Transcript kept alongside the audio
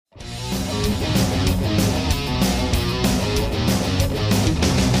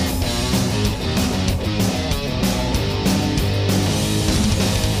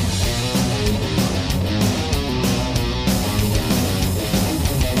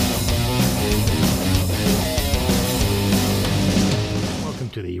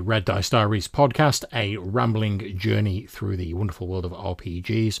Red Dice Diaries podcast, a rambling journey through the wonderful world of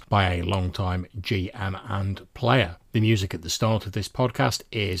RPGs by a long-time GM and player. The music at the start of this podcast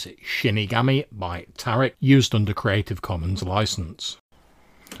is Shinigami by Tarek, used under Creative Commons license.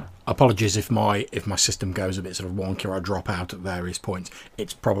 Apologies if my system goes a bit sort of wonky or I drop out at various points.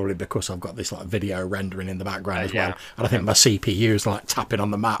 It's probably because I've got this like video rendering in the background as well, and I think my CPU is like tapping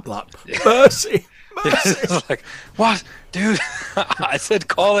on the map like mercy. It's like, what, dude? I said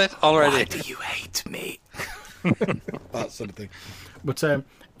call it already. Why do you hate me? That sort of thing. But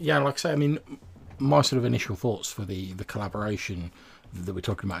yeah, like I say, I mean, my sort of initial thoughts for the collaboration that we're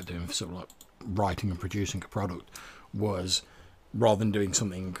talking about doing for sort of like writing and producing a product was, rather than doing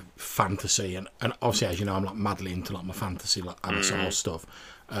something fantasy, and obviously, as you know, I'm like madly into like my fantasy like MSR stuff,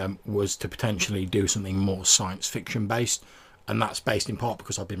 was to potentially do something more science fiction based. And that's based in part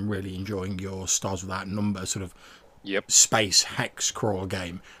because I've been really enjoying your Stars Without Number sort of space hex crawl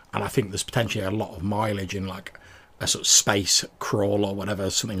game. And I think there's potentially a lot of mileage in like a sort of space crawl or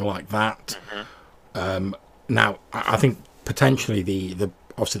whatever, something like that. Now, I think potentially the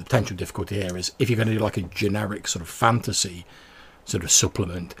potential difficulty here is if you're going to do like a generic sort of fantasy sort of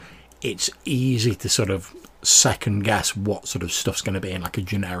supplement, it's easy to sort of second guess what sort of stuff's going to be in like a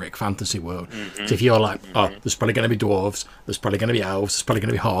generic fantasy world. So if you're like, oh, there's probably going to be dwarves, there's probably going to be elves, there's probably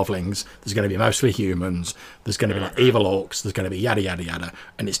going to be halflings, there's going to be mostly humans, there's going to be like evil orcs, there's going to be yada yada yada,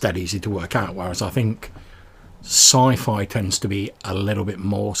 and it's dead easy to work out. Whereas I think sci-fi tends to be a little bit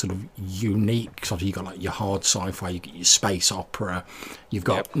more sort of unique. So you've got like your hard sci-fi, you get your space opera, you've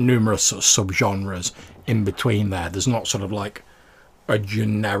got numerous sort of subgenres in between there. There's not sort of like a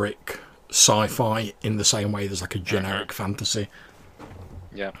generic sci-fi in the same way there's like a generic fantasy.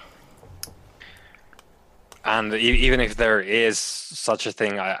 Yeah. And even if there is such a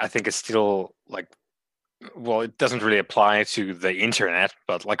thing, I think it's still like, well, it doesn't really apply to the internet,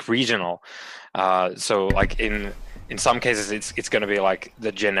 but like regional. So like in some cases, it's going to be like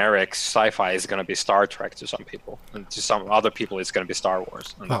the generic sci-fi is going to be Star Trek to some people, and to some other people, it's going to be Star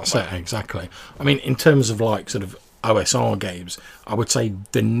Wars. That's it, exactly. I mean, in terms of like sort of OSR games, I would say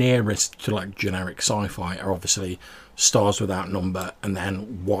the nearest to like generic sci-fi are obviously Stars Without Number and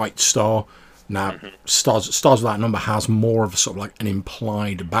then White Star. Now, Stars Without Number has more of a sort of like an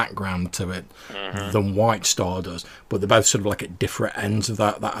implied background to it than White Star does, but they're both sort of like at different ends of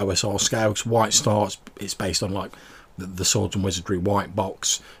that OSR scale. White Star is based on like the Swords and Wizardry white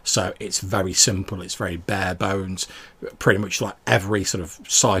box, so it's very simple, it's very bare bones. Pretty much like every sort of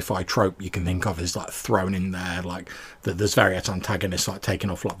sci-fi trope you can think of is like thrown in there. Like there's various antagonists like taking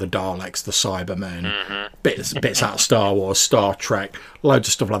off like the Daleks, the Cybermen, bits out of Star Wars, Star Trek, loads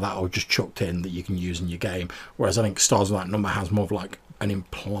of stuff like that, or just chucked in that you can use in your game. Whereas I think Stars Without Number has more of like an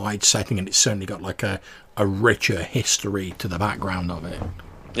implied setting, and it's certainly got like a richer history to the background of it.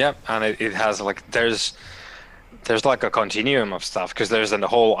 Yeah, and it has like there's like a continuum of stuff, because there's a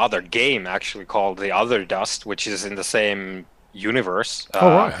whole other game actually called The Other Dust, which is in the same universe.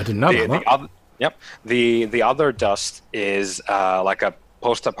 Right, I didn't know that. The Other Dust is like a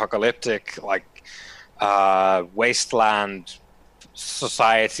post-apocalyptic like wasteland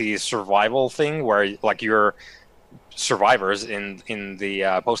society survival thing, where like you're survivors in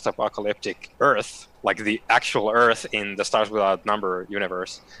the post-apocalyptic Earth, like the actual Earth in the Stars Without Number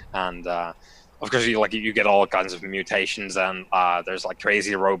universe, and of course, you get all kinds of mutations, and there's like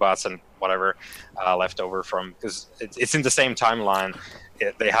crazy robots and whatever left over from, because it's in the same timeline.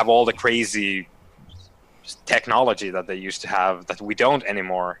 They have all the crazy technology that they used to have that we don't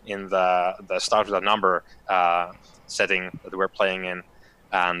anymore in the Start With a Number setting that we're playing in,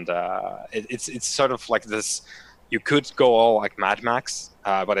 and it's sort of like this. You could go all like Mad Max,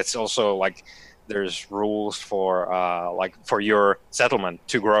 but it's also like there's rules for for your settlement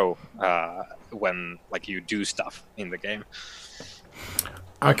to grow when like you do stuff in the game.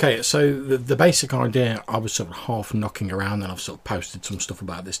 Okay, so the basic idea I was sort of half knocking around, and I've sort of posted some stuff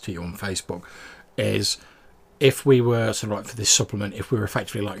about this to you on Facebook, is if we were sort of like for this supplement, if we were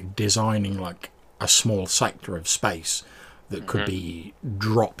effectively like designing like a small sector of space that could be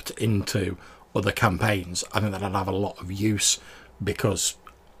dropped into other campaigns, I think that'd have a lot of use, because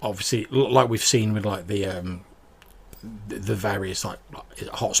obviously, like we've seen with like the various like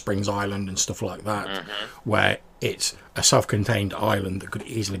Hot Springs Island and stuff like that, where it's a self-contained island that could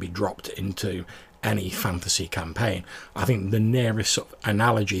easily be dropped into any fantasy campaign. I think the nearest sort of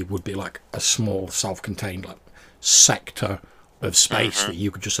analogy would be like a small self-contained like sector of space that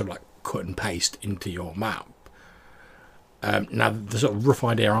you could just sort of like cut and paste into your map. Now, the sort of rough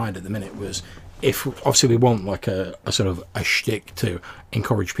idea I had at the minute was, if obviously we want like a sort of a shtick to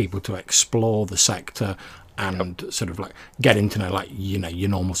encourage people to explore the sector and sort of like getting to know, like, you know, your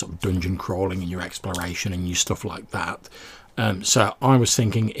normal sort of dungeon crawling and your exploration and your stuff like that. So I was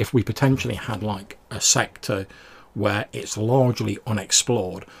thinking if we potentially had like a sector where it's largely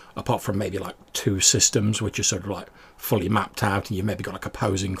unexplored, apart from maybe like 2 systems which are sort of like fully mapped out, and you've maybe got like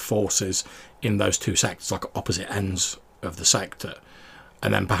opposing forces in those 2 sectors, like opposite ends of the sector.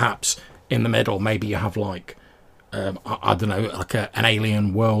 And then perhaps in the middle, maybe you have like, I don't know, like an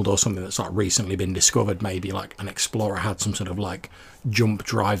alien world or something that's like recently been discovered. Maybe like an explorer had some sort of like jump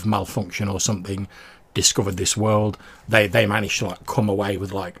drive malfunction or something, discovered this world. They managed to like come away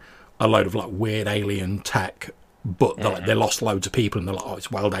with like a load of like weird alien tech, but they lost loads of people, and they're like, oh, it's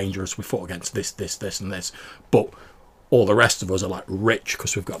well dangerous. We fought against this, and this, but all the rest of us are like rich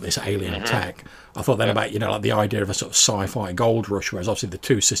because we've got this alien tech. I thought then about, you know, like the idea of a sort of sci-fi gold rush, whereas obviously the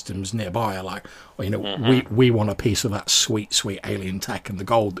 2 systems nearby are like, well, you know, we want a piece of that sweet alien tech and the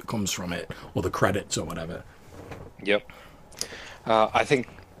gold that comes from it, or the credits or whatever. Yep. I think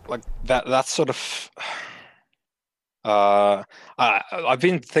like that's sort of. I've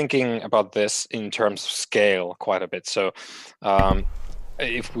been thinking about this in terms of scale quite a bit. So,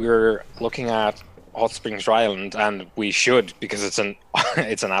 if we're looking at Hot Springs Dry Island, and we should, because it's an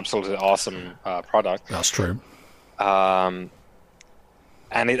it's an absolutely awesome product. That's true. And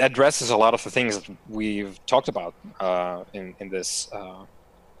it addresses a lot of the things that we've talked about in this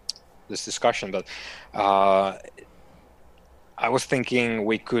this discussion. But I was thinking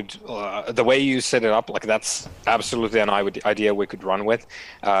we could, the way you set it up, like that's absolutely an idea we could run with.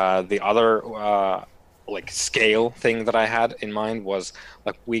 The other like scale thing that I had in mind was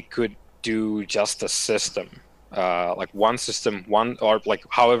like we could do just a system, like one system, one, or like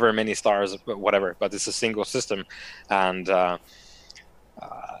however many stars, whatever, but it's a single system. And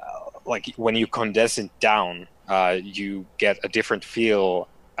like when you condense it down, you get a different feel,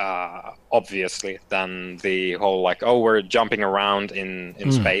 obviously, than the whole like, oh, we're jumping around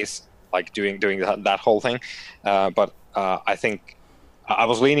in space, like doing that whole thing. But I think I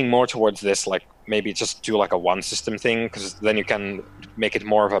was leaning more towards this, like maybe just do like a one system thing, because then you can make it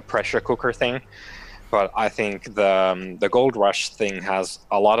more of a pressure cooker thing. But I think the Gold Rush thing has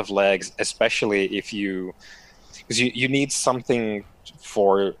a lot of legs, especially if because you need something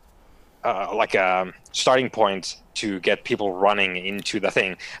for like a starting point to get people running into the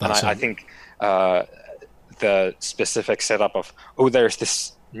thing. And I think the specific setup of, oh, there's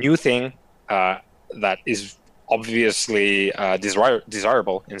this new thing that is obviously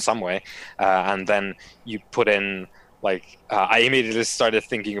desirable in some way, and then you put in like I immediately started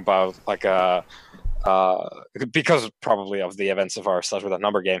thinking about like because probably of the events of our Start With a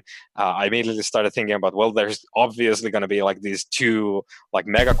Number game, I immediately started thinking about, well, there's obviously going to be like these 2 like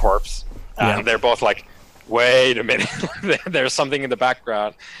megacorps, and they're both like, wait a minute, there's something in the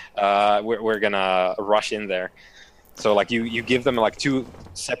background, we're gonna rush in there. So like you give them like 2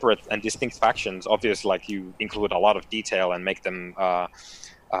 separate and distinct factions. Obviously, like you include a lot of detail and make them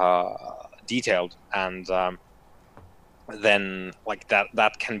detailed, and then like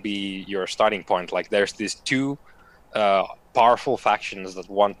that can be your starting point. Like there's these 2 powerful factions that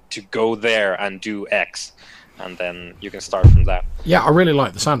want to go there and do X, and then you can start from that. Yeah, I really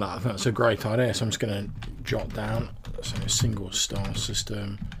like the sound of that. I think that's a great idea. So I'm just going to jot down, so a single star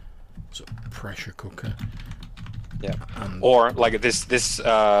system, sort of pressure cooker. Yeah, or like this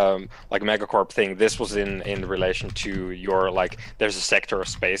like megacorp thing. This was in relation to your like. There's a sector of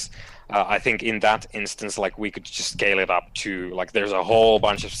space. I think in that instance, like we could just scale it up to like there's a whole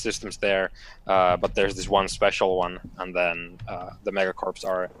bunch of systems there, but there's this one special one, and then the megacorps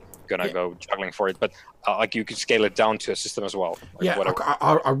are gonna go juggling for it. But like you could scale it down to a system as well. Like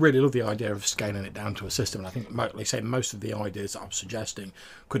I really love the idea of scaling it down to a system. And I think, like say, most of the ideas that I'm suggesting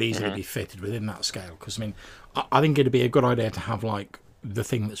could easily be fitted within that scale. Because I mean, I think it'd be a good idea to have like the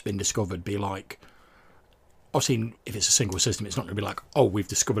thing that's been discovered be like, obviously, if it's a single system, it's not going to be like, oh, we've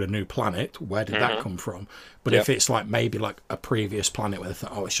discovered a new planet. Where did that come from? But if it's like maybe like a previous planet where they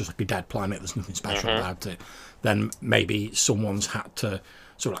thought, oh, it's just like a dead planet, there's nothing special about it, then maybe someone's had to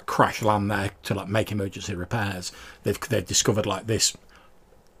sort of like crash land there to like make emergency repairs. They've discovered like this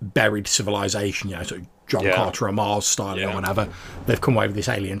buried civilization, you know, sort of John Carter or Mars style or whatever. They've come away with this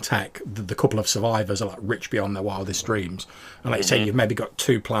alien tech. The couple of survivors are like rich beyond their wildest dreams. And like you say, you've maybe got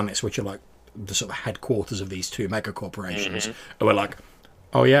 2 planets which are like the sort of headquarters of these 2 mega corporations, who are like,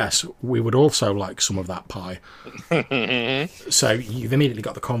 oh yes, we would also like some of that pie. So you've immediately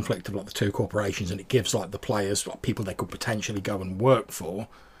got the conflict of like the 2 corporations, and it gives like the players like, people they could potentially go and work for.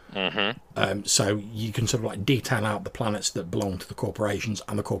 So you can sort of like detail out the planets that belong to the corporations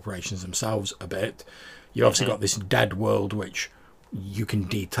and the corporations themselves a bit. You obviously got this dead world which you can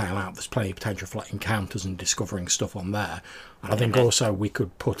detail out. There's plenty of potential for like encounters and discovering stuff on there. And I think also we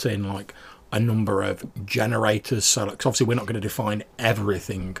could put in like a number of generators. So like, 'cause obviously we're not going to define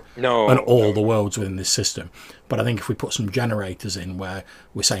everything and all the worlds within this system. But I think if we put some generators in where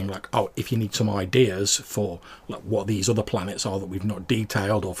we're saying like, oh, if you need some ideas for like what these other planets are that we've not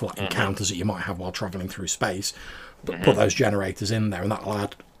detailed, or for like encounters that you might have while traveling through space, but put those generators in there, and that'll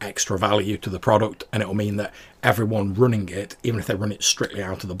add extra value to the product, and it'll mean that everyone running it, even if they run it strictly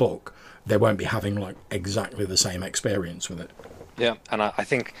out of the book, they won't be having like exactly the same experience with it. Yeah, and I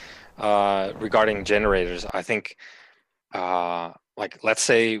think regarding generators, I think like let's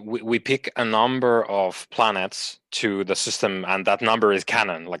say we pick a number of planets to the system, and that number is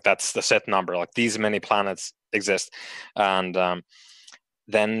canon. Like that's the set number. Like these many planets exist, and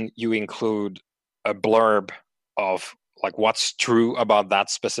then you include a blurb of like what's true about that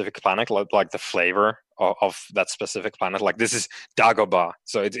specific planet, like the flavor of that specific planet. Like this is Dagobah,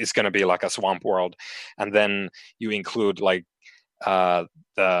 so it's going to be like a swamp world, and then you include like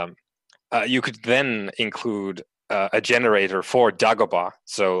you could then include a generator for Dagobah.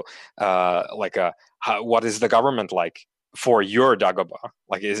 So like what is the government like for your Dagobah?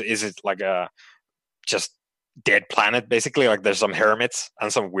 Like is it like a just dead planet basically, like there's some hermits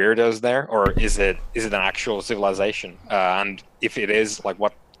and some weirdos there, or is it an actual civilization, and if it is, like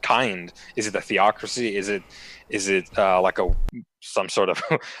what kind? Is it a theocracy? Is it like some sort of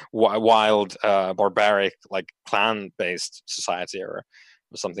wild barbaric like clan based society, or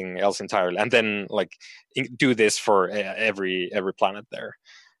something else entirely? And then like do this for every planet there.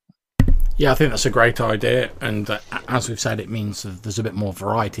 Yeah, I think that's a great idea, and as we've said, it means that there's a bit more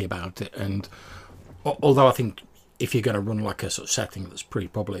variety about it. And although I think if you're going to run like a sort of setting that's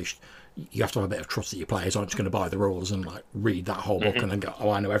pre-published, you have to have a bit of trust that your players aren't just going to buy the rules and like read that whole book and then go, oh,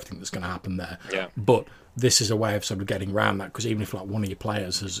 I know everything that's going to happen there. Yeah. But this is a way of sort of getting around that, because even if like one of your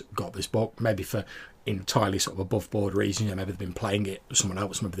players has got this book, maybe for entirely sort of above board reasons, maybe they've been playing it with someone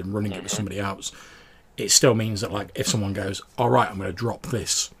else, maybe they've been running it with somebody else, it still means that like if someone goes, all right, I'm going to drop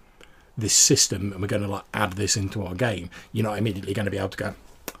this system and we're going to like add this into our game, you're not immediately going to be able to go,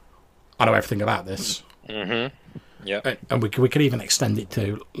 I know everything about this. Yeah, and we could even extend it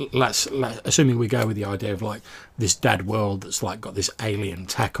to let's assuming we go with the idea of like this dead world that's like got this alien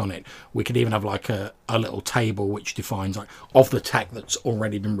tech on it. We could even have like a little table which defines like of the tech that's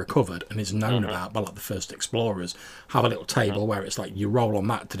already been recovered and is known about by like the first explorers. Have a little table where it's like you roll on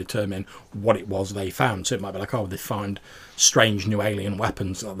that to determine what it was they found. So it might be like, oh, they find strange new alien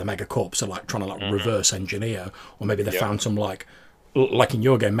weapons like the Megacorps are like trying to like reverse engineer, or maybe they found some like in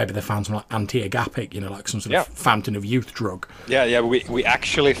your game, maybe they found some like anti-agapic, like some sort of fountain of youth drug. Yeah. We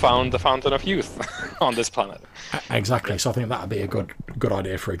actually found the fountain of youth on this planet. Exactly. So I think that'd be a good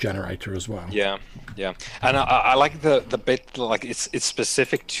idea for a generator as well. Yeah. And I like the bit like it's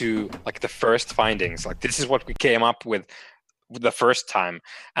specific to like the first findings. Like this is what we came up with the first time,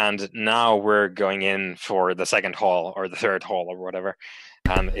 and now we're going in for the second haul or the third haul or whatever.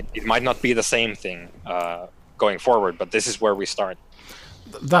 And it might not be the same thing going forward, but this is where we start.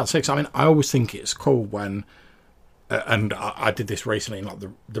 That's it. I mean, I always think it's cool when and I did this recently in like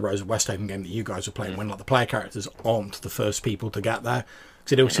the Rose of Westhaven game that you guys were playing, when like the player characters aren't the first people to get there,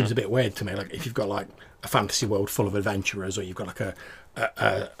 because it always seems a bit weird to me, like if you've got like a fantasy world full of adventurers, or you've got like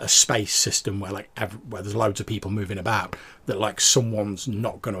a space system where like where there's loads of people moving about, that like someone's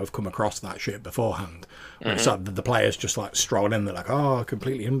not going to have come across that shit beforehand. So the players just like stroll in, they're like, oh, a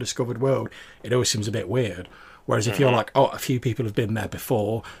completely undiscovered world. It always seems a bit weird. Whereas if you're like, oh, a few people have been there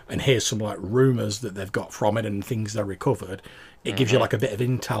before, and here's some like rumours that they've got from it and things they recovered, it gives you like a bit of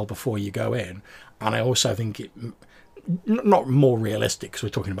intel before you go in. And I also think it, not more realistic because we're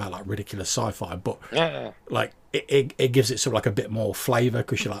talking about like ridiculous sci-fi, but like it gives it sort of like a bit more flavour,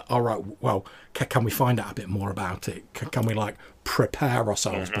 because you're like, all right, well, can we find out a bit more about it? Can we like prepare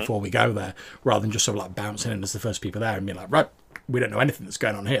ourselves before we go there, rather than just sort of like bouncing in as the first people there and being like, right, we don't know anything that's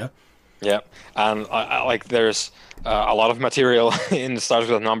going on here. Yeah, and I like there's a lot of material in the Stars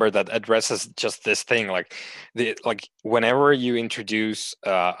with a Number that addresses just this thing. Like whenever you introduce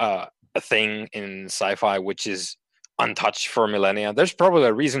a thing in sci-fi which is untouched for millennia, there's probably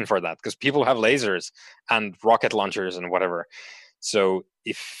a reason for that, because people have lasers and rocket launchers and whatever. So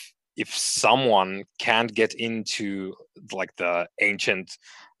if someone can't get into like the ancient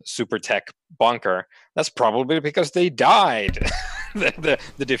super tech bunker, that's probably because they died. the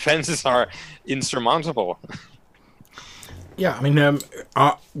defenses are insurmountable. Yeah, I mean,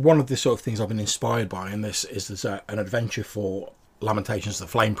 one of the sort of things I've been inspired by in this is there's an adventure for Lamentations of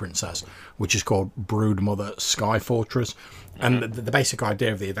the Flame Princess, which is called Broodmother Sky Fortress. And the basic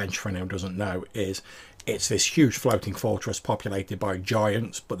idea of the adventure, for anyone who doesn't know, is it's this huge floating fortress populated by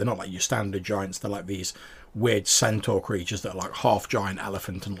giants, but they're not like your standard giants. They're like these weird centaur creatures that are like half giant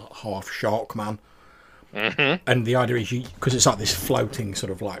elephant and like half shark man. And the idea is, because it's like this floating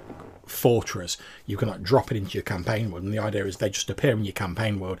sort of like fortress, you can like drop it into your campaign world, and the idea is they just appear in your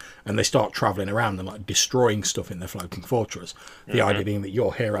campaign world and they start traveling around and like destroying stuff in the floating fortress. The idea being that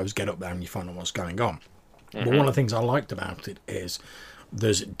your heroes get up there and you find out what's going on. But one of the things I liked about it is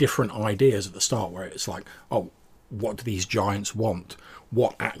there's different ideas at the start where it's like, oh, what do these giants want?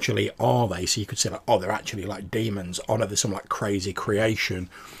 What actually are they? So you could say like, oh, they're actually like demons. Oh no, there's some like crazy creation.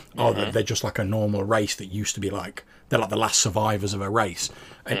 Oh, they're just like a normal race that used to be like, they're like the last survivors of a race.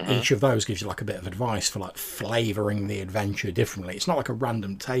 And each of those gives you like a bit of advice for like flavouring the adventure differently. It's not like a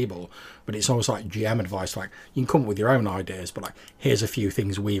random table, but it's almost like GM advice. Like, you can come up with your own ideas, but like, here's a few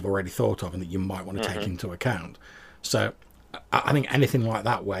things we've already thought of and that you might want to take into account. So I think anything like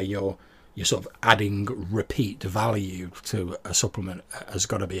that where you're sort of adding repeat value to a supplement has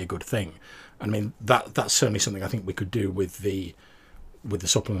got to be a good thing. I mean, that's certainly something I think we could do with the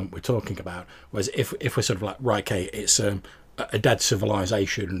supplement we're talking about. Whereas if we're sort of like, right, okay, it's a dead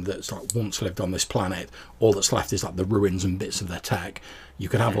civilization that's like once lived on this planet, all that's left is like the ruins and bits of their tech, you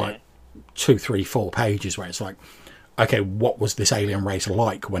could have like 2, 3, 4 pages where it's like, okay, what was this alien race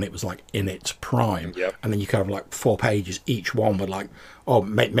like when it was like in its prime? And then you could have like 4 pages, each one with like, oh,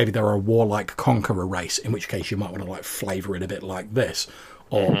 maybe they're a warlike conqueror race, in which case you might want to like flavour it a bit like this.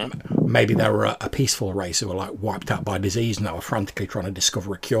 Or maybe they were a peaceful race who were like wiped out by disease and they were frantically trying to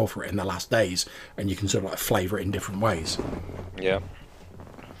discover a cure for it in their last days, and you can sort of like flavour it in different ways.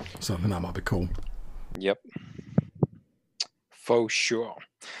 So I think that might be cool. For sure.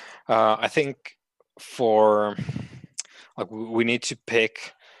 I think for like we need to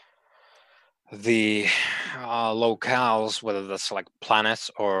pick the locales, whether that's like planets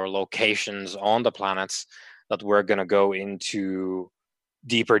or locations on the planets that we're going to go into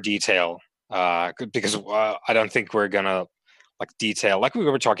deeper detail, because I don't think we're going to like detail, like we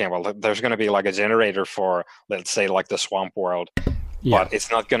were talking about, there's going to be like a generator for, let's say, like the swamp world, but it's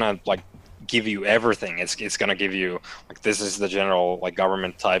not going to like give you everything. It's going to give you like, this is the general like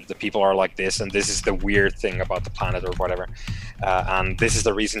government type, the people are like this, and this is the weird thing about the planet or whatever, and this is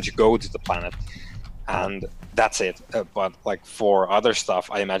the reason to go to the planet, and that's it. But like for other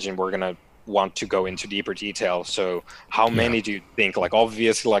stuff, I imagine we're going to want to go into deeper detail. So how many do you think? Like,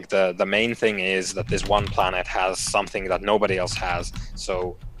 obviously, like the main thing is that this one planet has something that nobody else has,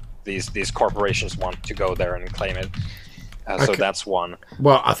 so these corporations want to go there and claim it. So that's one.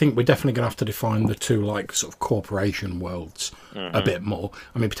 Well, I think we're definitely going to have to define the two like sort of corporation worlds a bit more.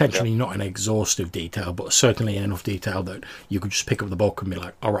 I mean, potentially not in exhaustive detail, but certainly in enough detail that you could just pick up the book and be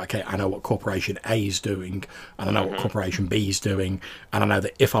like, all right, okay, I know what corporation A is doing, and I know what corporation B is doing, and I know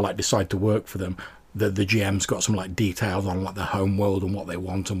that if I like decide to work for them, the GM's got some like details on like their home world and what they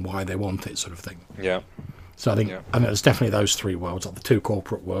want and why they want it, sort of thing. So I think there's definitely those 3 worlds, like the 2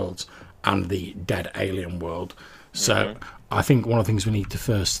 corporate worlds and the dead alien world. So I think one of the things we need to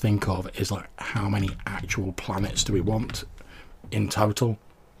first think of is like, how many actual planets do we want in total?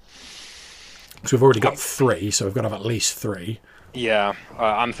 Because we've already got 3, so we've got to have at least 3.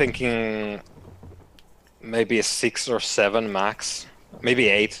 I'm thinking maybe a 6 or 7 max, maybe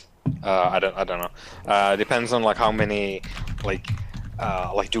 8. I don't know. Depends on like how many like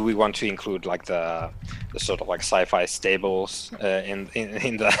do we want to include like the sort of like sci-fi stables in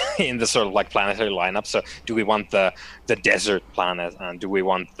the sort of like planetary lineup? So do we want the desert planet, and do we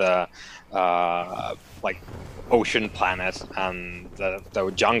want the like ocean planet and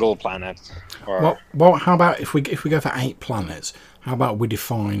the jungle planet? Or well, how about if we go for 8 planets? How about we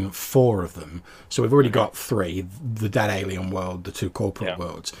define 4 of them? So we've already got 3: the dead alien world, the 2 corporate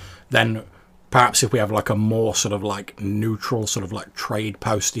worlds. Then perhaps if we have like a more sort of like neutral, sort of like trade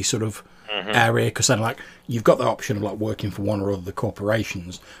posty sort of area, because then like you've got the option of like working for one or other of the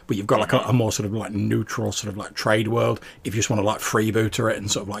corporations, but you've got like a more sort of like neutral sort of like trade world. If you just want to like freebooter it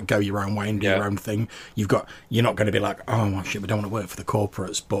and sort of like go your own way and do your own thing, you're not going to be like, oh my shit, we don't want to work for the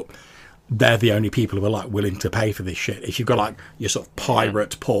corporates, but they're the only people who are like willing to pay for this shit. If you've got like your sort of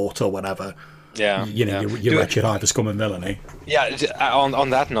pirate port or whatever, you're wretched either scum and villainy. On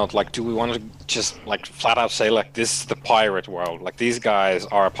that note, like, do we want to just like flat out say like, this is the pirate world, like these guys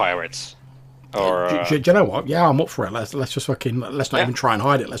are pirates? Or do you know what? Yeah, I'm up for it. Let's just fucking, let's not even try and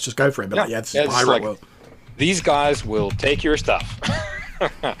hide it. Let's just go for it. But like, this is pirate like, world. These guys will take your stuff.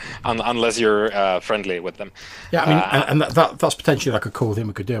 Unless you're friendly with them. Yeah, I mean, and that's potentially like a cool thing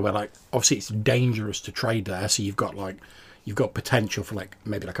we could do, where like, obviously it's dangerous to trade there, so you've got like, you've got potential for like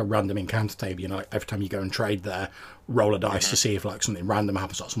maybe like a random encounter table. You know, like every time you go and trade there, roll a dice to see if like something random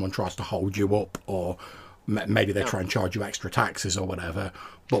happens, like someone tries to hold you up, or maybe they try and charge you extra taxes or whatever.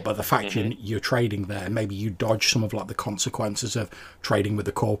 But by the fact you're trading there, maybe you dodge some of like the consequences of trading with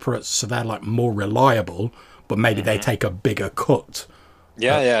the corporates, so they're like more reliable, but maybe they take a bigger cut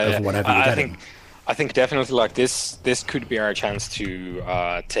of whatever you're getting. I think definitely like this could be our chance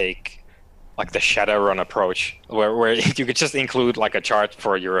to take like the Shadowrun approach, where you could just include like a chart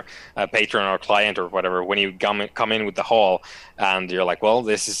for your patron or client or whatever when you come in with the haul, and you're like, well,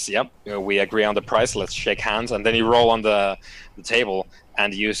 this is we agree on the price, let's shake hands, and then you roll on the table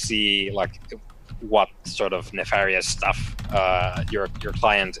and you see like what sort of nefarious stuff your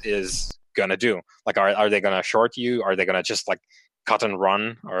client is gonna do. Like, are they gonna short you? Are they gonna just like cut and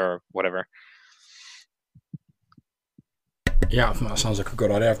run or whatever? Yeah, I think that sounds like a good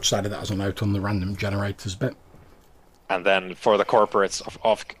idea. I've decided that as a note on the random generators bit. And then for the corporates,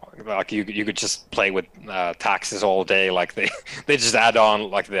 of like you could just play with taxes all day. Like they just add on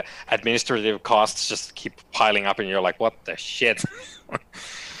like the administrative costs just keep piling up, and you're like, what the shit?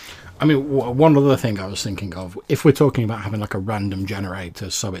 I mean, one other thing I was thinking of, if we're talking about having like a random generator,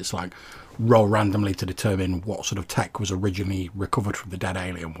 so it's like roll randomly to determine what sort of tech was originally recovered from the dead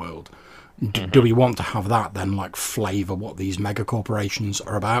alien world. Do we want to have that then like flavour what these mega corporations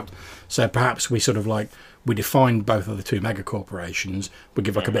are about? So perhaps we sort of like, we define both of the two mega corporations, we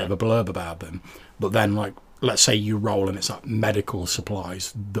give like a bit of a blurb about them, but then like, let's say you roll and it's like medical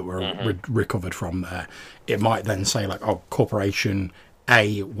supplies that were recovered from there. It might then say like, oh, corporation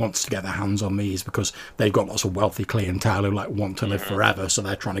A wants to get their hands on these because they've got lots of wealthy clientele who like want to live forever, so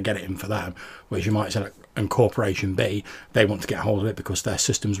they're trying to get it in for them. Whereas you might say like, and corporation B, they want to get hold of it because their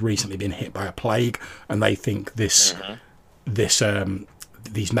system's recently been hit by a plague, and they think these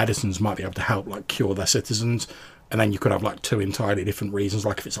medicines might be able to help like cure their citizens. And then you could have like two entirely different reasons,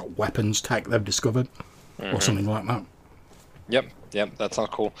 like if it's like weapons tech they've discovered or something like that. Yep, that sounds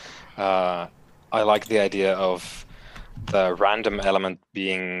cool. I like the idea of the random element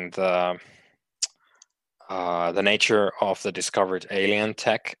being the nature of the discovered alien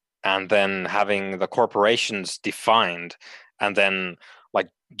tech, and then having the corporations defined, and then like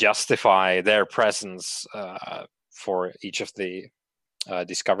justify their presence for each of the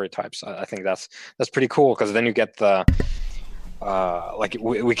discovery types. I think that's pretty cool, because then you get the like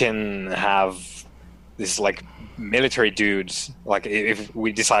we can have this like military dudes, like if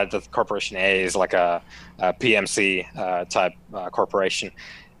we decide that corporation A is like a PMC type corporation,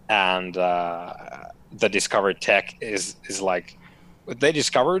 and the discovered tech is like, they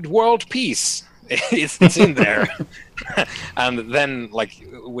discovered world peace. It's in there. And then like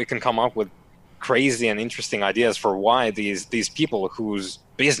we can come up with crazy and interesting ideas for why these people whose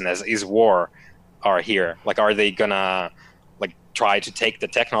business is war are here. Like, are they gonna like try to take the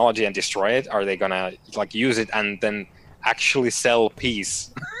technology and destroy it? Are they gonna like use it and then actually sell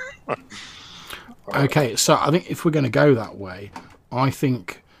peace? Okay, so I think if we're going to go that way, I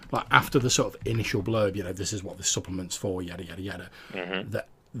think like after the sort of initial blurb, you know, this is what this supplement's for, yada yada yada, that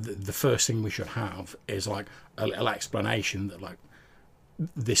the first thing we should have is like a little explanation that like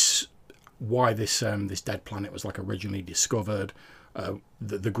this, why this dead planet was like originally discovered,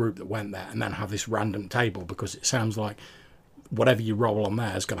 the group that went there, and then have this random table, because it sounds like whatever you roll on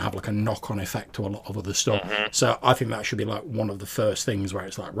there is going to have like a knock-on effect to a lot of other stuff. So I think that should be like one of the first things where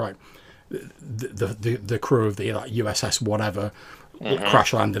it's like, right, the crew of the like USS whatever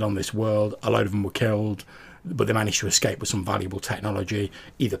crash landed on this world, a load of them were killed, but they managed to escape with some valuable technology.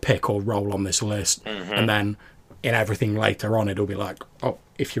 Either pick or roll on this list, and then in everything later on it'll be like, oh,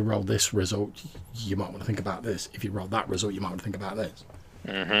 if you roll this result you might want to think about this, if you roll that result you might want to think about this.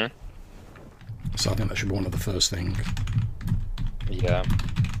 So I think that should be one of the first things. Yeah.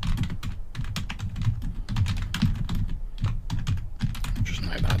 Just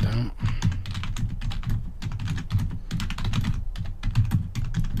note that down.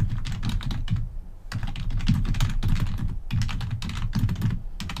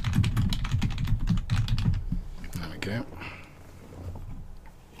 There we go.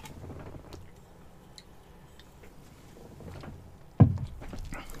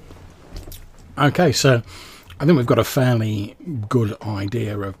 Okay, so I think we've got a fairly good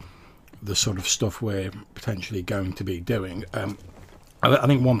idea of the sort of stuff we're potentially going to be doing. I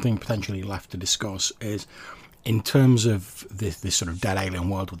think one thing potentially left to discuss is, in terms of this sort of dead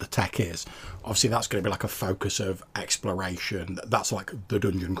alien world where the tech is, obviously that's going to be like a focus of exploration. That's like the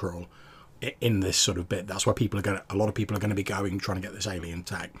dungeon crawl in this sort of bit. That's where a lot of people are going to be going, trying to get this alien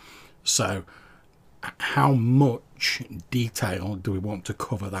tech. So how much detail do we want to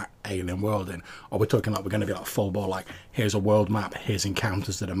cover that alien world in? Are we talking like we're going to be like full ball, like here's a world map, here's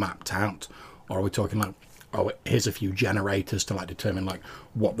encounters that are mapped out, or are we talking like, oh, here's a few generators to like determine like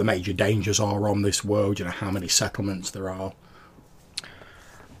what the major dangers are on this world, you know, how many settlements there are?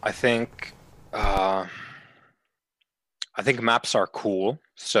 I think maps are cool,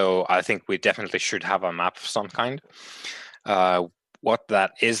 so I think we definitely should have a map of some kind. What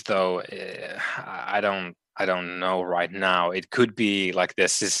that is, though, I don't know right now. It could be like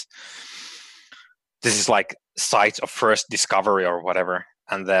this is like sites of first discovery or whatever,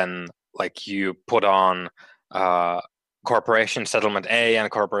 and then like you put on corporation settlement A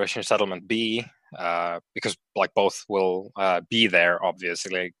and corporation settlement B, because like both will be there,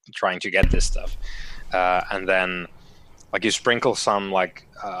 obviously, trying to get this stuff, and then like you sprinkle some like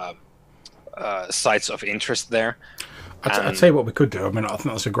sites of interest there. I'd tell you what we could do. I mean, I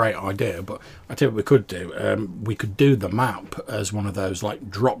think that's a great idea, but I'd tell you what we could do. We could do the map as one of those like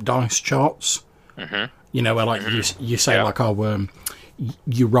drop dice charts. You know, where like you say like, oh,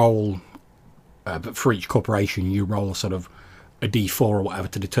 you roll, but for each corporation you roll sort of a D4 or whatever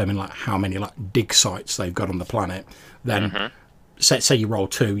to determine like how many like dig sites they've got on the planet. Then say you roll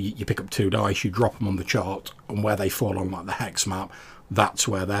 2, you pick up 2 dice, you drop them on the chart, and where they fall on like the hex map, that's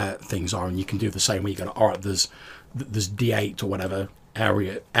where their things are. And you can do the same where you go, all right, there's D8 or whatever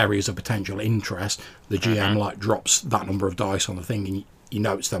areas of potential interest. The GM like drops that number of dice on the thing, and he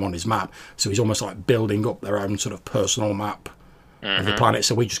notes them on his map. So he's almost like building up their own sort of personal map of the planet.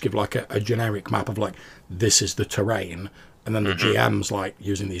 So we just give like a generic map of like, this is the terrain, and then the GM's like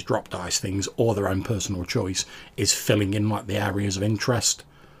using these drop dice things or their own personal choice is filling in like the areas of interest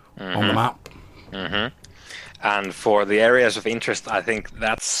on the map. And for the areas of interest, I think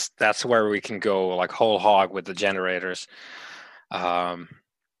that's where we can go like whole hog with the generators,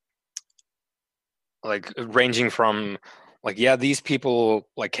 like ranging from like, yeah, these people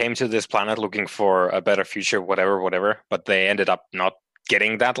like came to this planet looking for a better future, whatever, but they ended up not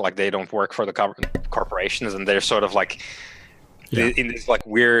getting that. Like they don't work for the corporations, and they're sort of like in this like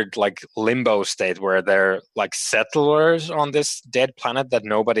weird like limbo state where they're like settlers on this dead planet that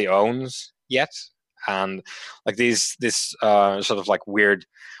nobody owns yet. And like this sort of like weird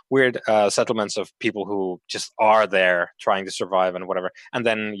settlements of people who just are there trying to survive and whatever. And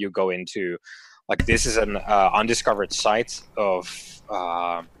then you go into like, this is an undiscovered site of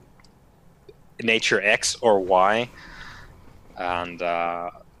nature X or Y, and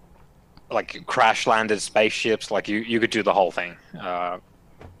like crash landed spaceships. Like you could do the whole thing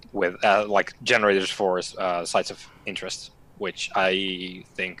with like generators for sites of interest, which I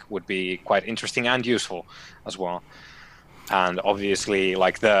think would be quite interesting and useful as well. And obviously,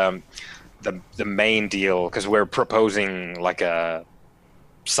 like the main deal, because we're proposing like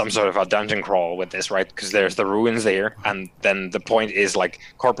some sort of a dungeon crawl with this, right? Because there's the ruins there, and then the point is like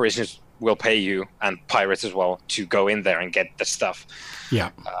corporations will pay you, and pirates as well, to go in there and get the stuff.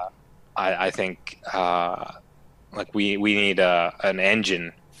 Yeah, I think like we need an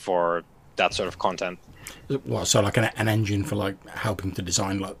engine for that sort of content. Well, so like an engine for like helping to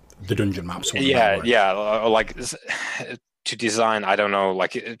design like the dungeon maps. Like to design. I don't know.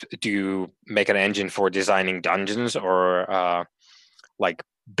 Like, do you make an engine for designing dungeons, or like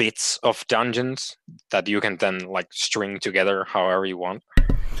bits of dungeons that you can then like string together however you want?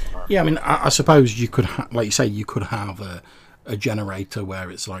 Yeah, I mean, I suppose you could, like you say, you could have a generator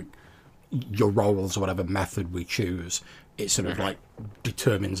where it's like your rolls or whatever method we choose, it sort of like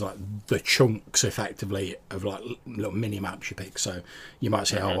determines like the chunks effectively of like little mini maps you pick. So you might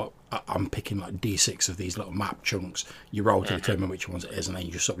say, oh, well, I'm picking like D6 of these little map chunks. You roll to determine which ones it is, and then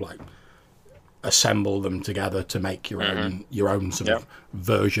you just sort of like assemble them together to make your own sort of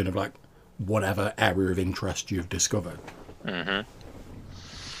version of like whatever area of interest you've discovered.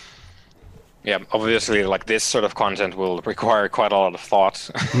 Yeah, obviously, like this sort of content will require quite a lot of thought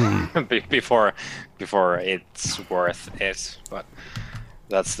before it's worth it. But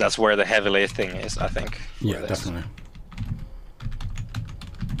that's where the heavy lifting is, I think. Yeah, definitely.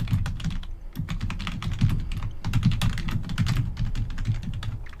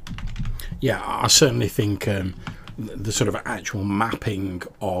 Yeah, I certainly think the sort of actual mapping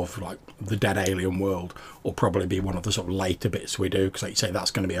of like the dead alien world will probably be one of the sort of later bits we do, because like you say,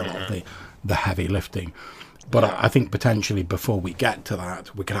 that's going to be a lot of the heavy lifting. But I think potentially before we get to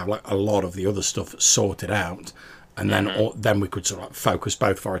that, we could have like a lot of the other stuff sorted out, and then we could sort of like focus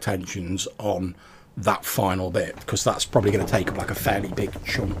both of our attentions on that final bit, because that's probably going to take up like a fairly big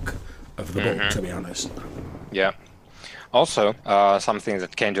chunk of the book, to be honest. Yeah. Also, something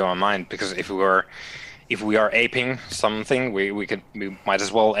that came to my mind, because if we were if we are aping something, we might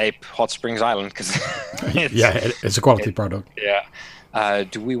as well ape Hot Springs Island because it's a quality product. Yeah.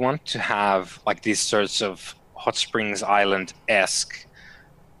 Do we want to have like these sorts of Hot Springs Island-esque,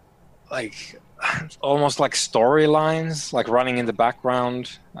 like almost like storylines, like running in the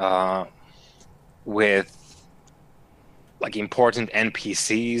background, with like important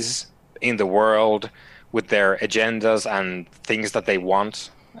NPCs in the world with their agendas and things that they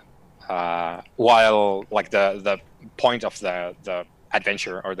want, while like the point of the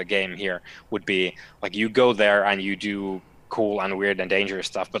adventure or the game here would be like you go there and you do cool and weird and dangerous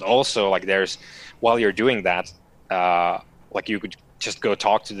stuff, but also like there's, while you're doing that, like you could just go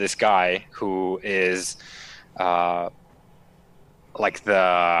talk to this guy who is like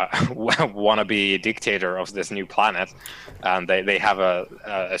the wannabe dictator of this new planet, and they have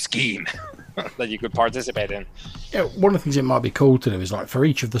a scheme that you could participate in. Yeah, one of the things it might be cool to do is like for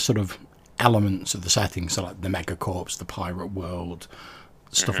each of the sort of elements of the setting, so like the megacorps, the pirate world,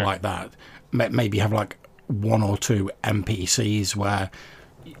 stuff like that, maybe have like one or two NPCs where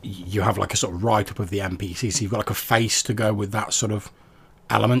you have like a sort of write-up of the NPCs, so you've got like a face to go with that sort of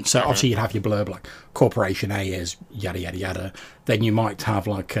element. So obviously you'd have your blurb like Corporation A is yada yada yada. Then you might have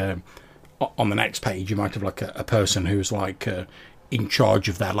like on the next page you might have like a person who's like in charge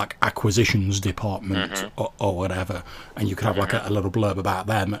of their like acquisitions department or whatever, and you could have like a little blurb about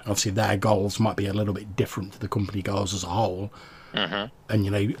them. Obviously their goals might be a little bit different to the company goals as a whole. And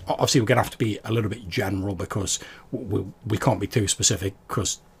you know, obviously we're going to have to be a little bit general because we can't be too specific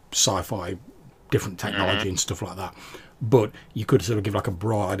because sci-fi, different technology and stuff like that. But you could sort of give like a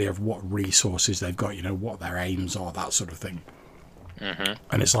broad idea of what resources they've got, you know, what their aims are, that sort of thing.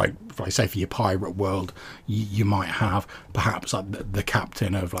 And it's like say for your pirate world, you might have perhaps like the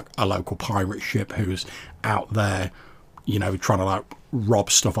captain of like a local pirate ship who's out there, you know, trying to like rob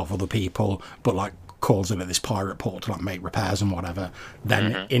stuff off other people, but like calls in at this pirate port to like make repairs and whatever.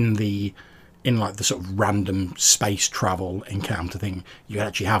 Then in like the sort of random space travel encounter thing, you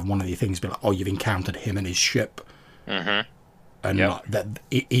actually have one of the things be like, oh, you've encountered him and his ship. And like that,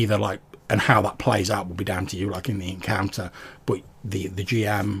 either like, and how that plays out will be down to you, like in the encounter. But the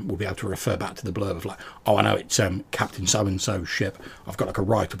GM will be able to refer back to the blurb of like, oh, I know it's Captain so and so's ship. I've got like a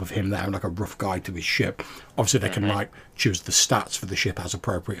write up of him there, and like a rough guide to his ship. Obviously, they can like choose the stats for the ship as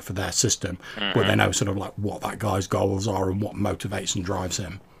appropriate for their system, but they know sort of like what that guy's goals are and what motivates and drives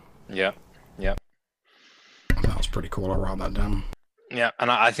him. Yeah. That was pretty cool. I'll write that down. Yeah,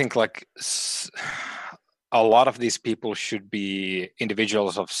 and I think like a lot of these people should be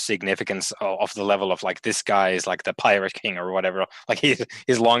individuals of significance of the level of like this guy is like the pirate king or whatever. Like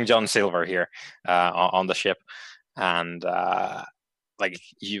he's Long John Silver here on the ship, and like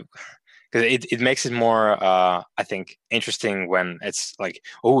you, because it makes it more I think interesting when it's like,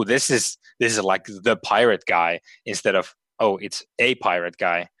 oh, this is like the pirate guy instead of, oh, it's a pirate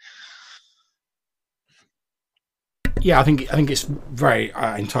guy. Yeah, I think it's very.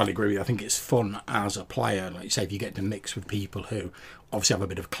 I entirely agree with you. I think it's fun as a player. Like you say, if you get to mix with people who obviously have a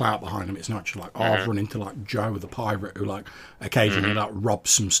bit of clout behind them, it's not just like, oh, I've run into like Joe the pirate who like occasionally like robs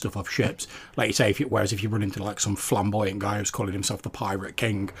some stuff off ships. Like you say, whereas if you run into like some flamboyant guy who's calling himself the Pirate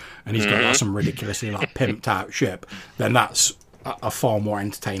King and he's got like some ridiculously like pimped out ship, then that's a far more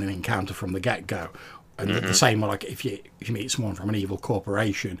entertaining encounter from the get go. And the same way, like if you meet someone from an evil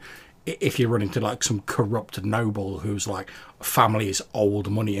corporation, if you run into like some corrupt noble who's like family's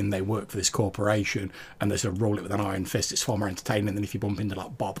old money and they work for this corporation and they sort of rule it with an iron fist, it's far more entertaining than if you bump into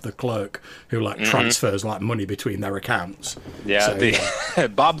like Bob the clerk who like transfers like money between their accounts. Yeah, so,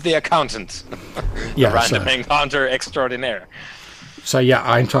 Bob the accountant. Yeah, random encounter extraordinaire. So yeah,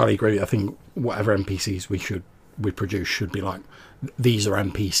 I entirely agree. I think whatever NPCs we produce should be like, these are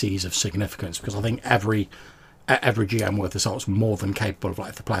NPCs of significance, because I think every GM worth of salt's more than capable of, like,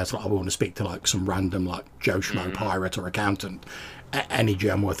 if the player's like, I want to speak to like some random like Joe Schmo pirate or accountant, any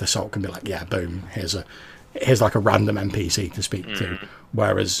GM worth of salt can be like, yeah, boom, here's like a random NPC to speak to.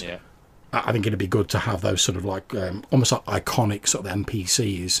 Whereas I think it'd be good to have those sort of like almost like iconic sort of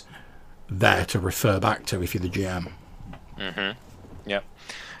NPCs there to refer back to if you're the GM. Yeah,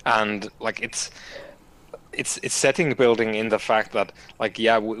 and like it's setting building in the fact that like,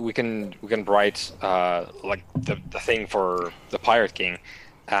 yeah, we can write like the thing for the Pirate King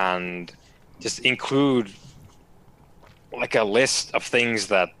and just include like a list of things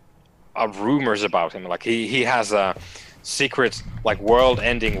that are rumors about him. Like he has a secret like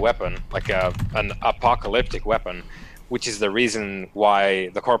world-ending weapon, like an apocalyptic weapon, which is the reason why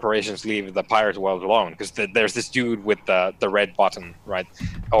the corporations leave the pirate world alone, because there's this dude with the red button, right?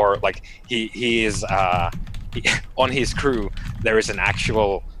 Or like he is on his crew there is an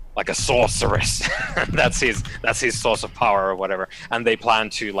actual like a sorceress. That's his source of power or whatever, and they plan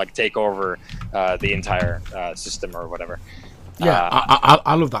to like take over the entire system or whatever. Yeah,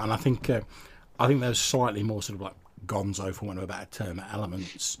 I love that, and I think there's slightly more sort of like gonzo, for want of a better term,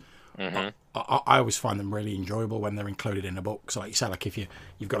 elements. I always find them really enjoyable when they're included in a book. So like you said, like if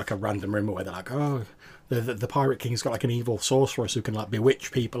you've got like a random rumor where they're like, oh, the Pirate King's got like an evil sorceress who can like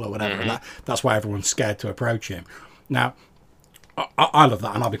bewitch people or whatever, and that's why everyone's scared to approach him. Now, I love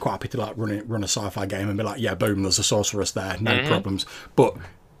that, and I'll be quite happy to like run a sci-fi game and be like, yeah, boom, there's a sorceress there, no problems. But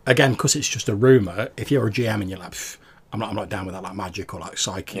again, because it's just a rumor, if you're a GM and you're like, I'm not down with that, like magic or like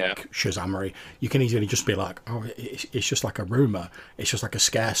psychic shazamery, you can easily just be like, oh, it's just like a rumor, it's just like a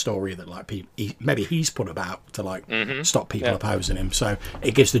scare story that like maybe he's put about to like stop people opposing him. So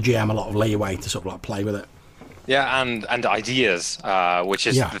it gives the GM a lot of leeway to sort of like play with it. Yeah, and ideas, which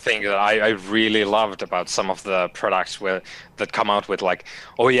is the thing that I really loved about some of the products that come out with like,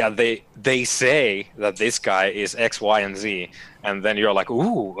 oh yeah, they say that this guy is X, Y, and Z, and then you're like,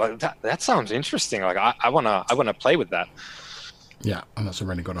 ooh, that sounds interesting. Like I wanna play with that. Yeah, and that's a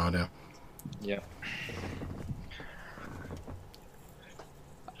really good idea. Yeah.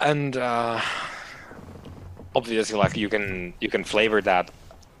 And obviously, like you can flavor that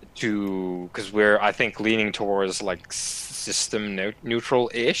because we're, I think, leaning towards like system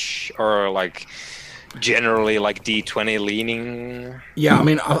neutral-ish, or like generally like D20 leaning. Yeah, I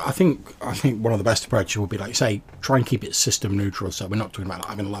mean, I think one of the best approaches would be like, say, try and keep it system neutral, so we're not talking about like,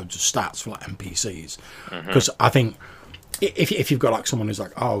 having loads of stats for like NPCs, because I think if you've got like someone who's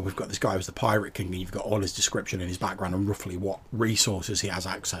like, oh, we've got this guy who's the Pirate King, and you've got all his description and his background and roughly what resources he has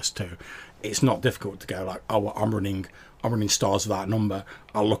access to, it's not difficult to go like, oh, well, I'm running stars of that number.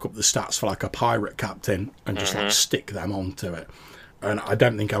 I'll look up the stats for like a pirate captain and just like stick them onto it. And I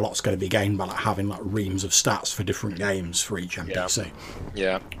don't think a lot's going to be gained by like having like reams of stats for different games for each NPC.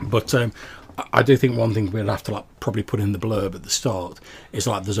 Yeah. But I do think one thing we'll have to like probably put in the blurb at the start is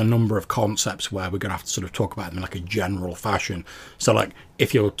like there's a number of concepts where we're going to have to sort of talk about them in like a general fashion. So like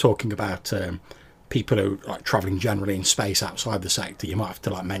if you're talking about people who are like traveling generally in space outside the sector, you might have to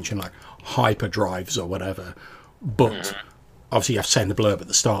like mention like hyperdrives or whatever. But obviously you have to say in the blurb at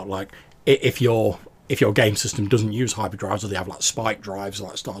the start, like if your game system doesn't use hyperdrives, or they have like spike drives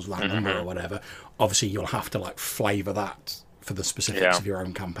like stars with that number or whatever, obviously you'll have to like flavour that for the specifics of your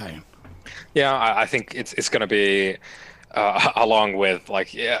own campaign. Yeah, I think it's going to be along with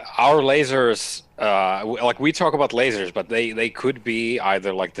like our lasers. Like we talk about lasers, but they could be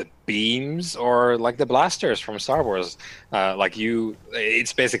either like the beams or like the blasters from Star Wars.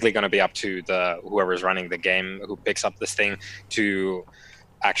 It's basically going to be up to whoever's running the game, who picks up this thing, to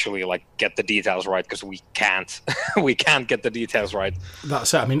actually like get the details right, because we can't get the details right.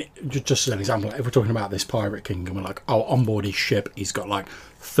 That's it. I mean, just as an example, if we're talking about this Pirate King and we're like, oh, on board his ship he's got like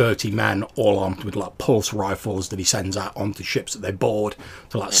 30 men all armed with like pulse rifles that he sends out onto ships that they board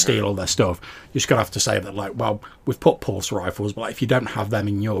to like steal all their stuff, you're just gonna have to say that like, well, we've put pulse rifles, but like, if you don't have them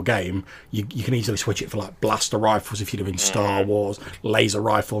in your game, you can easily switch it for like blaster rifles if you're doing Star Wars, laser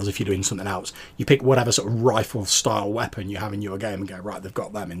rifles if you're doing something else. You pick whatever sort of rifle style weapon you have in your game and go, right, they've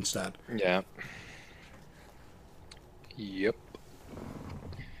got them instead. Yeah. Yep.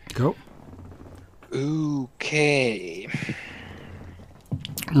 Cool. Okay.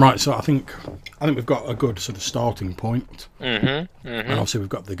 Right, so I think we've got a good sort of starting point. And obviously we've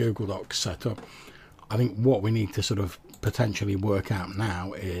got the Google Docs set up. I think what we need to sort of potentially work out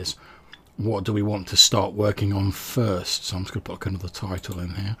now is what do we want to start working on first. So I'm just going to put another title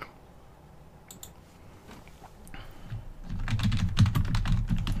in here.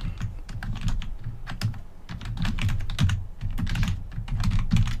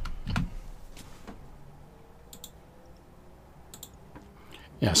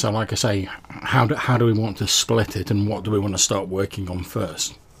 Yeah, so like I say, how do we want to split it, and what do we want to start working on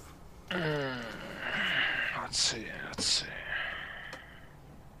first? Let's see.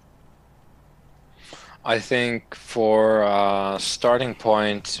 I think for starting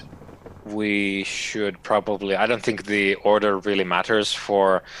point, we should probably, I don't think the order really matters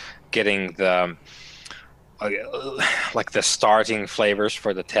for getting the like the starting flavors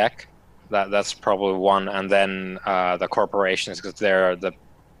for the tech. That's probably one, and then the corporations, because they're the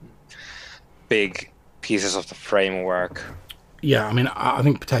big pieces of the framework. Yeah, I mean, I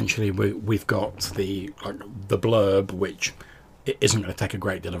think potentially we've got the blurb, which it isn't going to take a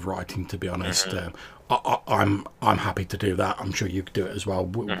great deal of writing, to be honest. I'm happy to do that. I'm sure you could do it as well,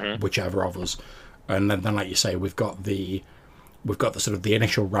 whichever of us. And then, like you say, we've got the sort of the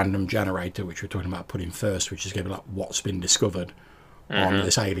initial random generator, which we're talking about putting first, which is going to be like what's been discovered. on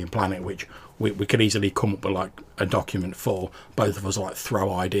this alien planet, which we could easily come up with like a document for. Both of us like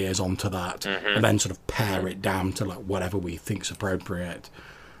throw ideas onto that, and then sort of pare it down to like whatever we think's appropriate.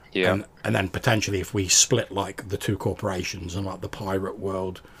 Yeah. And then potentially if we split like the two corporations and like the pirate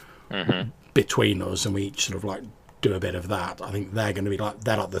world between us, and we each sort of like do a bit of that, I think they're going to be like,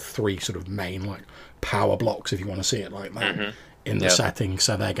 they're like the three sort of main like power blocks, if you want to see it like that, in the setting.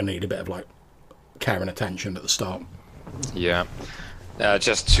 So they're going to need a bit of like care and attention at the start. Yeah.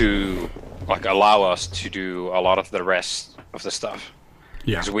 Just to like allow us to do a lot of the rest of the stuff.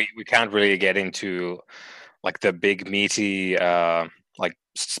 Yeah. Because we can't really get into like the big meaty like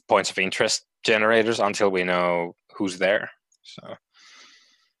points of interest generators until we know who's there. So.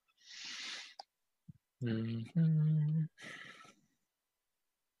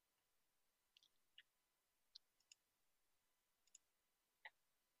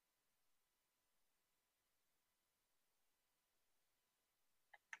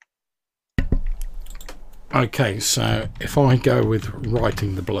 Okay, so if I go with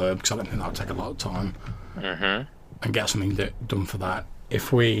writing the blurb, because I don't think that'll take a lot of time, and get something done for that.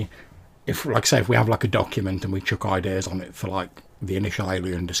 If like say, if we have like a document and we chuck ideas on it for like the initial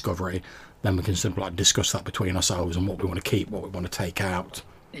alien discovery, then we can simply like discuss that between ourselves and what we want to keep, what we want to take out.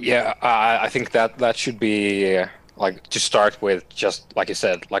 Yeah, I think that should be like to start with, just like you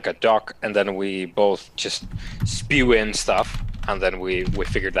said, like a doc, and then we both just spew in stuff, and then we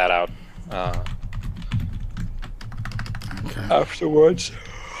figure that out afterwards.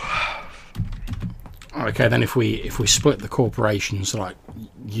 Okay, then if we split the corporations, so like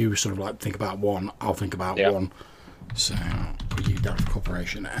you sort of like think about one, I'll think about one. So put you down for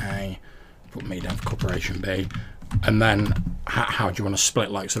corporation A, put me down for corporation B, and then how do you want to split,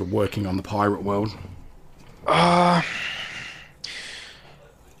 like sort of working on the pirate world? Like,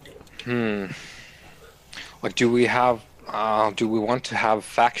 do we want to have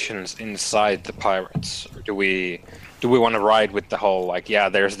factions inside the pirates, or do we want to ride with the whole like, yeah,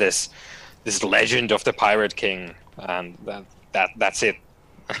 there's this legend of the Pirate King, and that's it?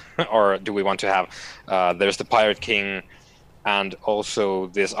 Or do we want to have there's the Pirate King, and also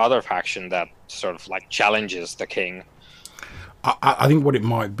this other faction that sort of like challenges the king? I think what it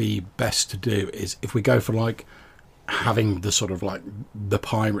might be best to do is if we go for like having the sort of like the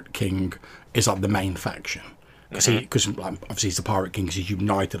Pirate King is like the main faction, because like, obviously he's the Pirate King, because he's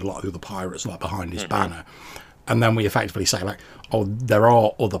united a lot of the other pirates like behind his banner. And then we effectively say like, oh, there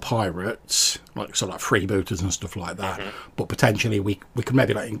are other pirates, like sort of like freebooters and stuff like that. But potentially we could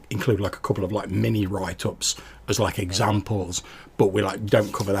maybe like include like a couple of like mini write-ups as like examples, but we like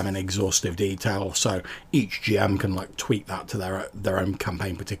don't cover them in exhaustive detail. So each GM can like tweak that to their own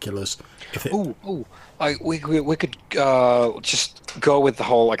campaign particulars. We could just go with the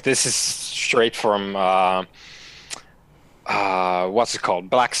whole like, this is straight from what's it called,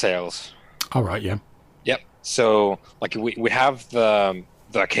 Black Sails. All right, yeah. Yep. So like we have the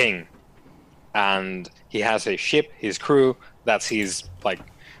king, and he has a ship, his crew, that's his like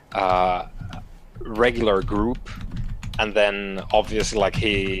regular group, and then obviously like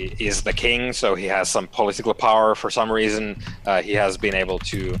he is the king, so he has some political power for some reason. He has been able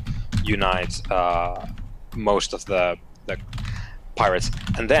to unite most of the pirates,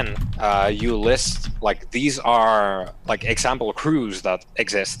 and then you list like, these are like example crews that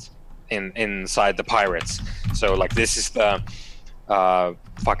exist inside the pirates. So like, this is the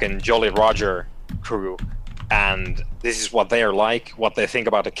fucking Jolly Roger crew, and this is what they are like, what they think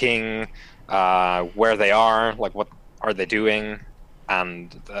about the king, where they are, like what are they doing,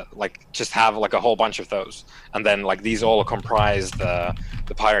 and like just have like a whole bunch of those, and then like these all comprise the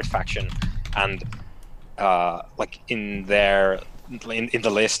pirate faction, and like in there in the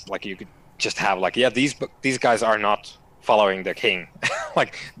list, like you could just have like, yeah, these guys are not following the king.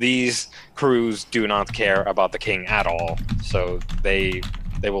 Like, these crews do not care about the king at all, so they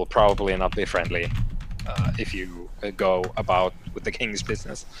will probably not be friendly if you go about with the king's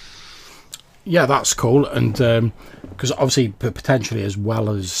business. Yeah, that's cool. And because obviously potentially, as well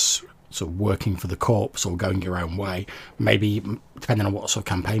as sort of working for the corpse or going your own way, maybe depending on what sort of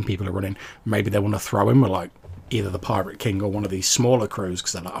campaign people are running, maybe they want to throw in with like either the Pirate King or one of these smaller crews,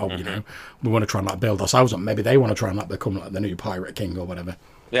 because they're like, oh, you know, we want to try and like build ourselves up. Maybe they want to try and like become like the new Pirate King or whatever.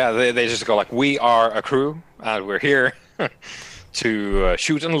 Yeah, they just go like, we are a crew and we're here to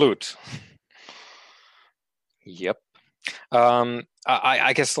shoot and loot. Yep.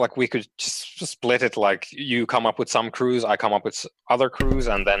 I guess like we could just split it, like you come up with some crews, I come up with other crews,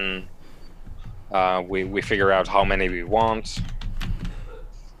 and then we figure out how many we want.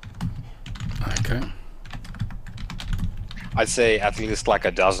 Okay. I'd say at least like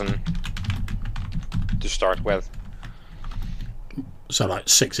a dozen to start with. So like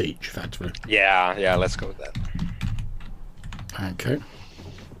 6 each, effectively. Yeah, let's go with that. Okay.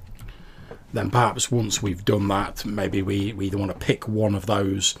 Then perhaps once we've done that, maybe we either want to pick one of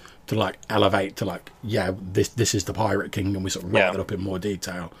those to like elevate to like, yeah, this is the Pirate King, and we sort of write that up in more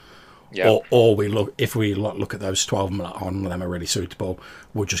detail. Yeah. Or we look, if we look at those 12 and we're like, oh, none of them are really suitable,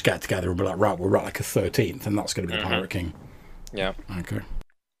 we'll just get together and be like, right, we'll write like a 13th, and that's going to be the Pirate King. Yeah. Okay.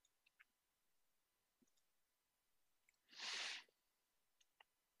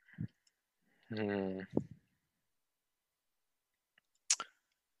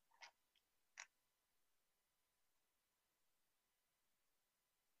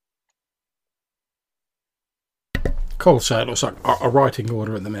 Cool. So it looks like our writing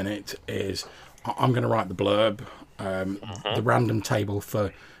order at the minute is I'm going to write the blurb, the random table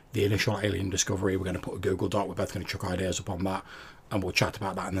for the initial alien discovery. We're going to put a Google Doc. We're both going to chuck ideas up on that, and we'll chat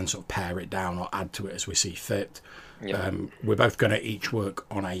about that and then sort of pare it down or add to it as we see fit. Yeah. We're both going to each work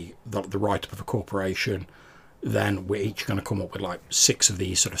on the write-up of a corporation. Then we're each going to come up with like 6 of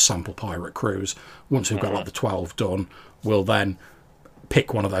these sort of sample pirate crews. Once we've got like the 12 done, we'll then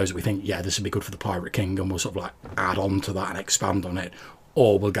pick one of those that we think, yeah, this would be good for the Pirate King, and we'll sort of like add on to that and expand on it.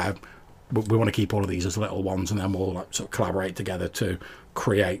 Or we'll go, we want to keep all of these as little ones, and then we'll like sort of collaborate together to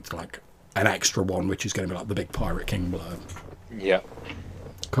create like an extra one, which is going to be like the big Pirate King blurb. Yeah.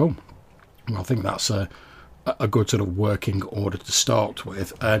 Cool. Well, I think that's a good sort of working order to start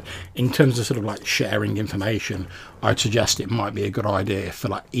with. In terms of sort of like sharing information, I'd suggest it might be a good idea for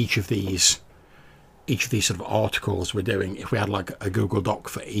like each of these sort of articles we're doing, if we had like a Google Doc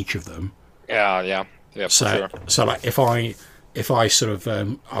for each of them. Yeah, So like if I sort of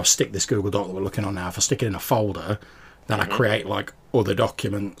I'll stick this Google Doc that we're looking on now, if I stick it in a folder, then I create like other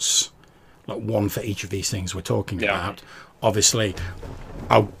documents, like one for each of these things we're talking about. Obviously,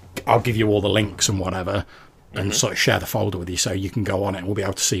 I'll give you all the links and whatever, and sort of share the folder with you, so you can go on it and we'll be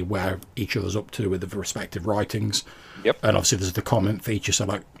able to see where each other's up to with the respective writings. Yep. And obviously there's the comment feature, so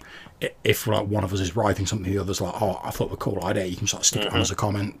like if like one of us is writing something, the other's like, oh, I thought it was a cool idea, you can sort of stick it on as a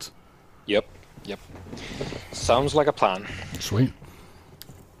comment. Yep. Sounds like a plan. Sweet.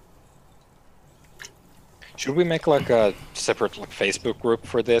 Should we make like a separate like Facebook group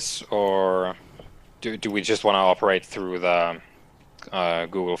for this, or do we just want to operate through the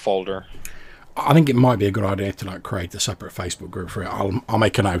Google folder? I think it might be a good idea to like create a separate Facebook group for it. I'll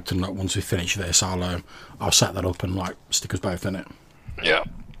make a note, and like once we finish this, I'll set that up and like stick us both in it. Yeah.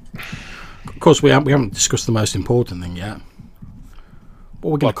 Of course, we haven't discussed the most important thing yet.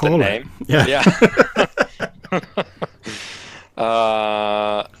 What we're going to call the it? name? Yeah.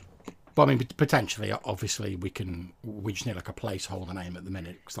 But I mean, potentially, obviously, we just need like a placeholder name at the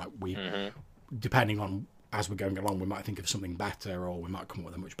minute, because like depending on as we're going along, we might think of something better, or we might come up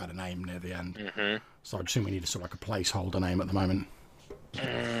with a much better name near the end. So I just think we need a sort of like a placeholder name at the moment.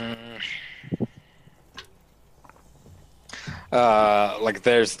 Like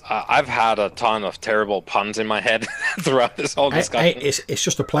I've had a ton of terrible puns in my head throughout this whole discussion. Hey, it's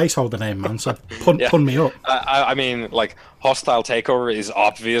just a placeholder name, man. So pun me up. I mean, like hostile takeover is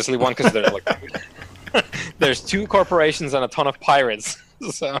obviously one, because they're like there's 2 corporations and a ton of pirates.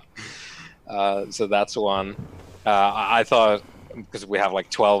 So that's one. I thought, because we have like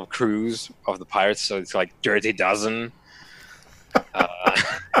 12 crews of the pirates, so it's like Dirty Dozen.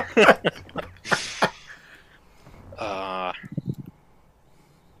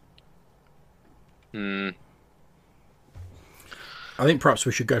 I think perhaps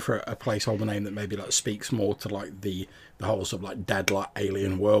we should go for a placeholder name that maybe like speaks more to like the whole sort of like dead like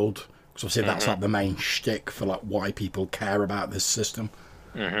alien world, because obviously that's like the main shtick for like why people care about this system.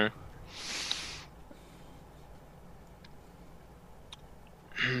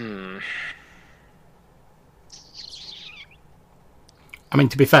 I mean,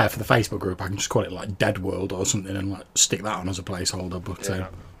 to be fair, for the Facebook group, I can just call it like Dead World or something and like stick that on as a placeholder.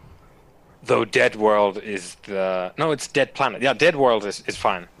 But though Dead World is it's Dead Planet. Yeah, Dead World is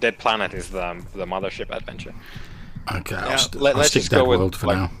fine. Dead Planet is the mothership adventure. Okay, Yeah, I'll stick Dead World for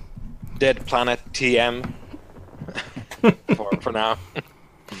now. Dead Planet TM for now.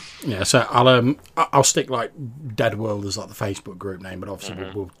 Yeah, so I'll stick like Dead World as like the Facebook group name, but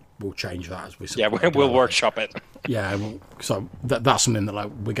obviously we'll change that as we. Yeah, we'll workshop it. Yeah, so that's something that like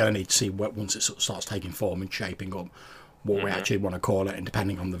we're going to need to see once it sort of starts taking form and shaping up what we actually want to call it, and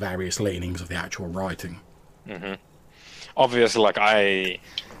depending on the various leanings of the actual writing. Obviously, like I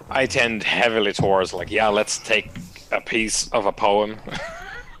tend heavily towards like, yeah, let's take a piece of a poem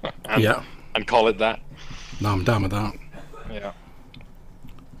and call it that. No, I'm down with that. Yeah.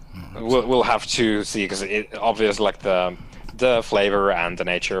 We'll have to see, because it obviously like the flavor and the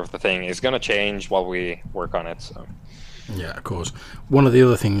nature of the thing is going to change while we work on it. So Yeah, of course. One of the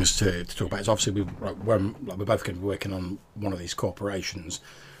other things to talk about is obviously we're both going to be working on one of these corporations.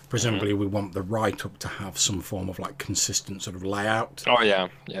 Presumably, we want the write-up to have some form of like consistent sort of layout. Oh yeah.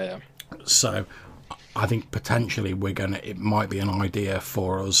 So, I think potentially it might be an idea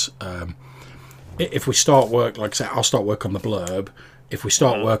for us. If we start work, like I say, I'll start work on the blurb. If we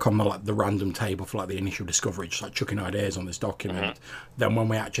start work on the random table for like the initial discovery, just like chucking ideas on this document, then when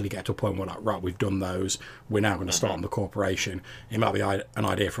we actually get to a point where like, right, we've done those, we're now going to start on the corporation. It might be an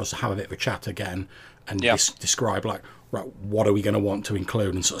idea for us to have a bit of a chat again and describe like, right, what are we going to want to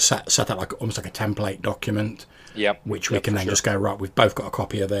include, and sort of set out like almost like a template document. Which we can then just go, right, we've both got a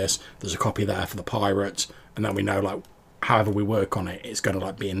copy of this. There's a copy there for the pirates, and then we know like, however we work on it, it's going to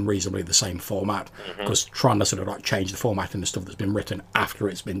like be in reasonably the same format, because trying to sort of like change the format in the stuff that's been written after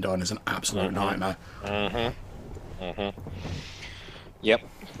it's been done is an absolute nightmare. Yep,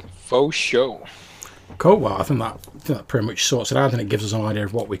 faux show. Cool. Well, I think that pretty much sorts it out, and it gives us an idea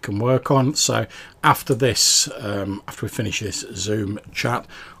of what we can work on. So after this, after we finish this Zoom chat,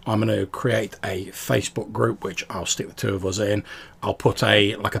 I'm going to create a Facebook group, which I'll stick the two of us in. I'll put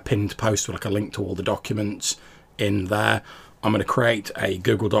a pinned post with like a link to all the documents in there. I'm going to create a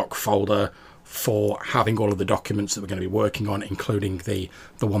Google Doc folder for having all of the documents that we're going to be working on, including the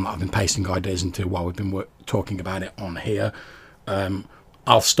one that I've been pasting ideas into while we've been talking about it on here.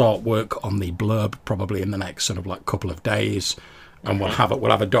 I'll start work on the blurb probably in the next sort of like couple of days, and we'll have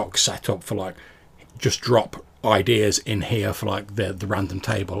a doc set up for like just drop ideas in here for like the random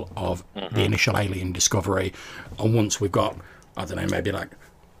table of the initial alien discovery, and once we've got, I don't know, maybe like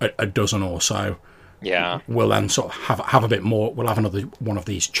a dozen or so, we'll then sort of have a bit more. We'll have another one of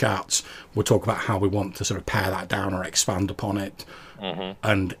these chats. We'll talk about how we want to sort of pare that down or expand upon it.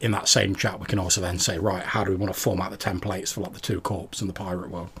 And in that same chat, we can also then say, right, how do we want to format the templates for like the two corps and the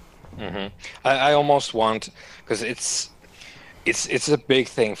pirate world? I almost want, because it's a big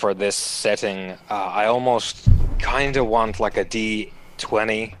thing for this setting. I almost kind of want like a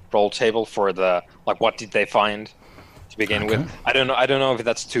D20 roll table for the like what did they find to begin with. I don't know if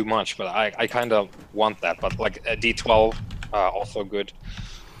that's too much, but I kind of want that. But like a D12, also good.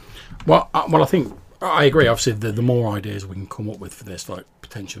 Well, I think I agree. Obviously, the more ideas we can come up with for this, like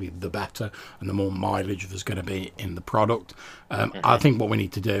potentially the better, and the more mileage there's going to be in the product. I think what we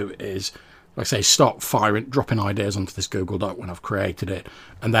need to do is, like I say, start dropping ideas onto this Google Doc when I've created it,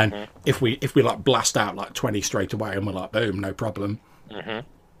 and then if we like blast out like 20 straight away, and we're like, boom, no problem.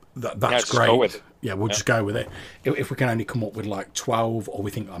 That's great. Go with it. Yeah, we'll just go with it. If we can only come up with like 12, or we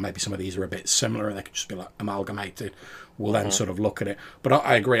think maybe some of these are a bit similar and they could just be like amalgamated, we'll then sort of look at it. But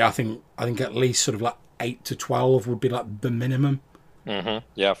I agree. I think at least sort of like 8 to 12 would be like the minimum.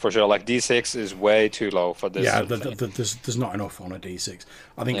 Yeah, for sure. Like D6 is way too low for this. Yeah, there's not enough on a D6.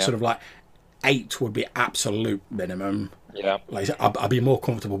 I think sort of like 8 would be absolute minimum. Yeah, like I said, I'd be more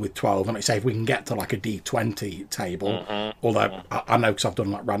comfortable with 12. And like I say, if we can get to like a D20 table, although I know because I've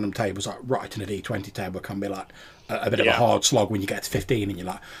done like random tables, like writing a D20 table can be like a bit of a hard slog when you get to 15 and you're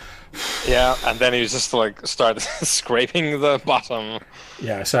like, yeah, and then you just like start scraping the bottom.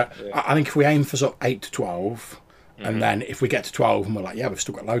 Yeah, so I think if we aim for sort of 8 to 12, and then if we get to 12 and we're like, yeah, we've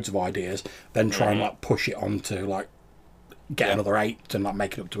still got loads of ideas, then try and like push it on to like get another 8 and like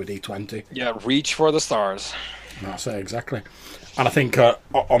make it up to a D20. Yeah, reach for the stars. That's it, exactly. And I think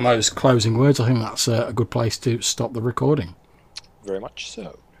on those closing words, I think that's a good place to stop the recording. Very much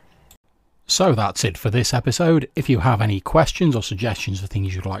so. So that's it for this episode. If you have any questions or suggestions for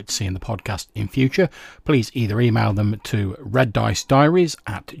things you'd like to see in the podcast in future, please either email them to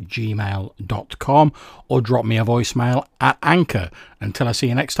reddicediaries@gmail.com or drop me a voicemail at Anchor. Until I see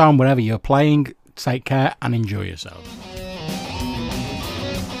you next time, wherever you're playing, take care and enjoy yourselves.